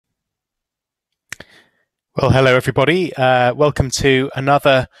Well, hello everybody. Welcome to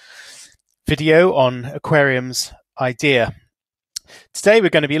another video on aquariums IDeA. Today we're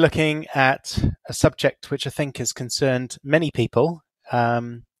going to be looking at a subject which I think has concerned many people,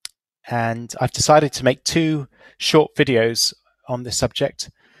 and I've decided to make two short videos on this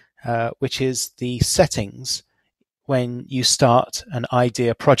subject, which is the settings when you start an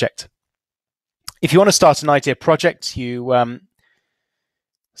IDeA project. If you want to start an IDeA project, you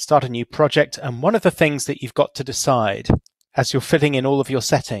start a new project, and one of the things that you've got to decide as you're filling in all of your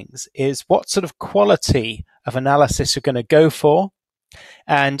settings is what sort of quality of analysis you're going to go for,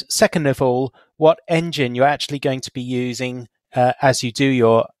 and second of all, what engine you're actually going to be using as you do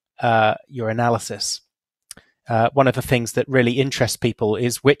your analysis. One of the things that really interests people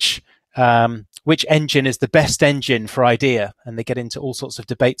is which engine is the best engine for IDeA, and they get into all sorts of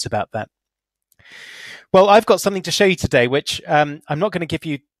debates about that. Well, I've got something to show you today, which I'm not going to give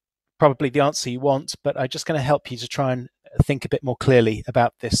you probably the answer you want, but I'm just going to help you to try and think a bit more clearly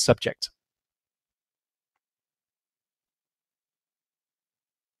about this subject.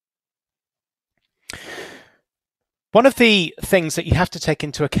 One of the things that you have to take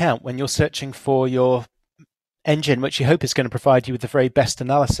into account when you're searching for your engine, which you hope is going to provide you with the very best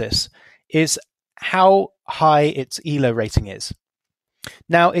analysis, is how high its ELO rating is.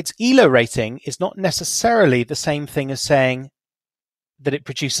 Now, its ELO rating is not necessarily the same thing as saying that it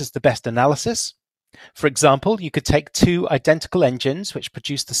produces the best analysis. For example, you could take two identical engines which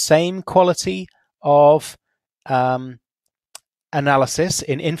produce the same quality of analysis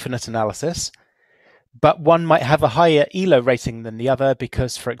in infinite analysis, but one might have a higher ELO rating than the other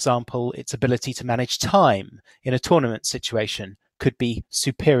because, for example, its ability to manage time in a tournament situation could be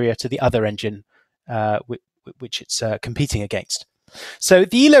superior to the other engine which it's competing against. So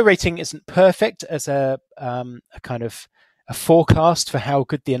the ELO rating isn't perfect as a kind of a forecast for how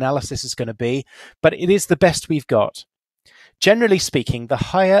good the analysis is going to be, but it is the best we've got. Generally speaking, the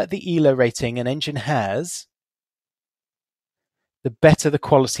higher the ELO rating an engine has, the better the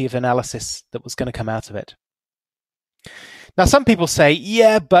quality of analysis that was going to come out of it. Now, some people say,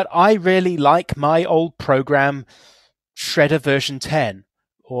 yeah, but I really like my old program Shredder version 10,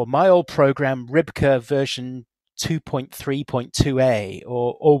 or my old program Ribka version 2.3.2a,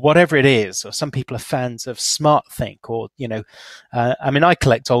 or whatever it is. Or some people are fans of SmartThink, or I mean, I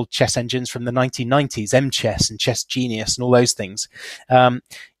collect old chess engines from the 1990s, M-Chess and Chess Genius and all those things.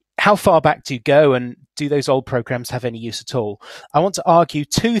 How far back do you go, and do those old programs have any use at all? I want to argue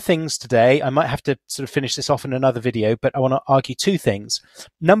two things today. I might have to sort of finish this off in another video, but I want to argue two things.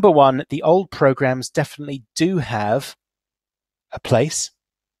 Number one, the old programs definitely do have a place,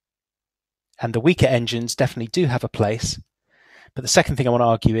 and the weaker engines definitely do have a place. But the second thing I want to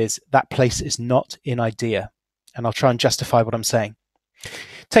argue is that place is not in IDeA, and I'll try and justify what I'm saying.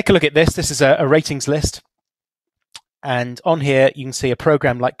 Take a look at this. This is a ratings list. And on here, you can see a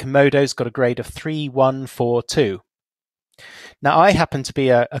program like Komodo's got a grade of 3142. Now, I happen to be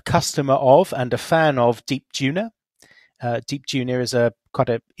a customer of and a fan of Deep Junior. Deep Junior is quite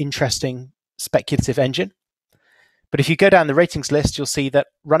an interesting speculative engine. But if you go down the ratings list, you'll see that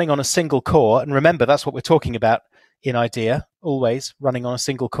running on a single core, and remember, that's what we're talking about in IDeA, always running on a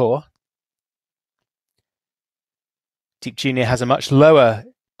single core. Deep Junior has a much lower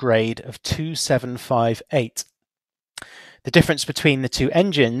grade of 2758. The difference between the two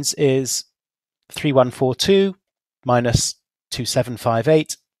engines is 3142 minus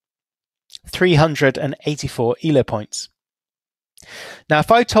 2758, 384 ELO points. Now,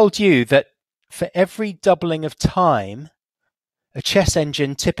 if I told you that for every doubling of time, a chess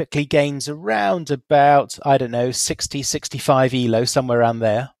engine typically gains around about, 60, 65 ELO, somewhere around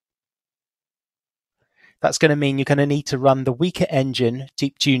there, that's going to mean you're going to need to run the weaker engine,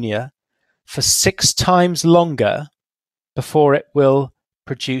 Deep Junior, for 6 times longer before it will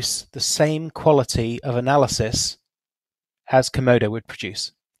produce the same quality of analysis as Komodo would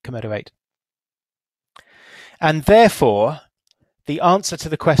produce, Komodo 8. And therefore, the answer to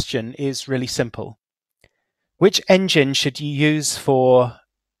the question is really simple. Which engine should you use for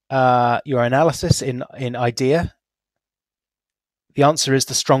your analysis in IDeA? The answer is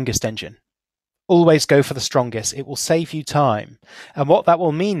the strongest engine. Always go for the strongest. It will save you time. And what that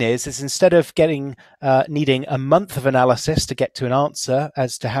will mean is instead of needing a month of analysis to get to an answer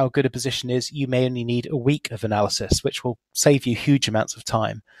as to how good a position is, you may only need a week of analysis, which will save you huge amounts of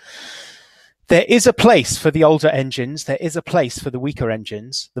time. There is a place for the older engines. There is a place for the weaker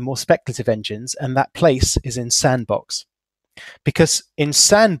engines, the more speculative engines, and that place is in Sandbox. Because in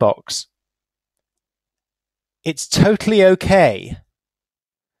Sandbox, it's totally okay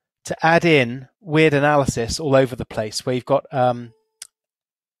to add in weird analysis all over the place, where you've got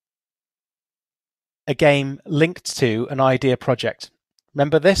a a game linked to an IDeA project.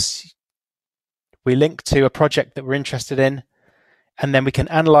 Remember this? We link to a project that we're interested in, and then we can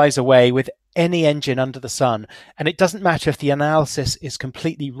analyze away with any engine under the sun. And it doesn't matter if the analysis is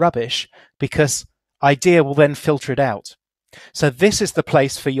completely rubbish, because IDeA will then filter it out. So this is the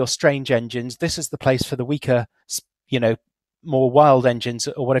place for your strange engines. This is the place for the weaker, more wild engines,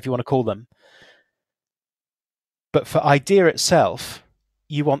 or whatever you want to call them. But for IDeA itself,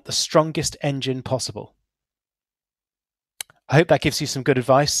 you want the strongest engine possible. I hope that gives you some good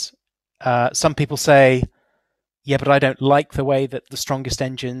advice. Some people say, yeah, but I don't like the way that the strongest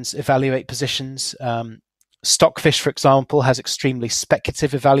engines evaluate positions. Stockfish, for example, has extremely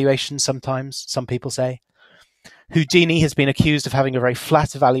speculative evaluations sometimes, some people say. Houdini has been accused of having a very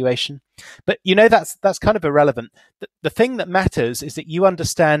flat evaluation. But that's kind of irrelevant. The thing that matters is that you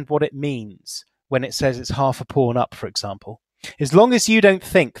understand what it means when it says it's half a pawn up, for example. As long as you don't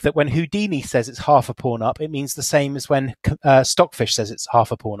think that when Houdini says it's half a pawn up, it means the same as when Stockfish says it's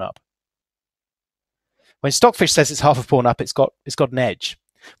half a pawn up. When Stockfish says it's half a pawn up, it's got an edge.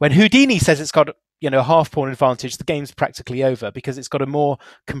 When Houdini says it's got a half pawn advantage, the game's practically over because it's got a more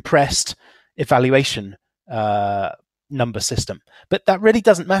compressed evaluation number system. But that really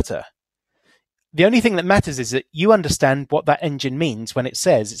doesn't matter. The only thing that matters is that you understand what that engine means when it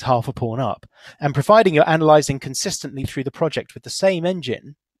says it's half a pawn up. And providing you're analyzing consistently through the project with the same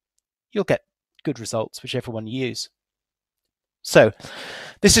engine, you'll get good results, whichever one you use. So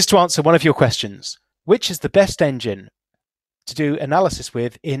this is to answer one of your questions. Which is the best engine to do analysis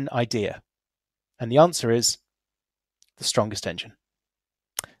with in IDeA? And the answer is the strongest engine.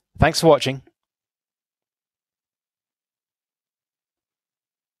 Thanks for watching.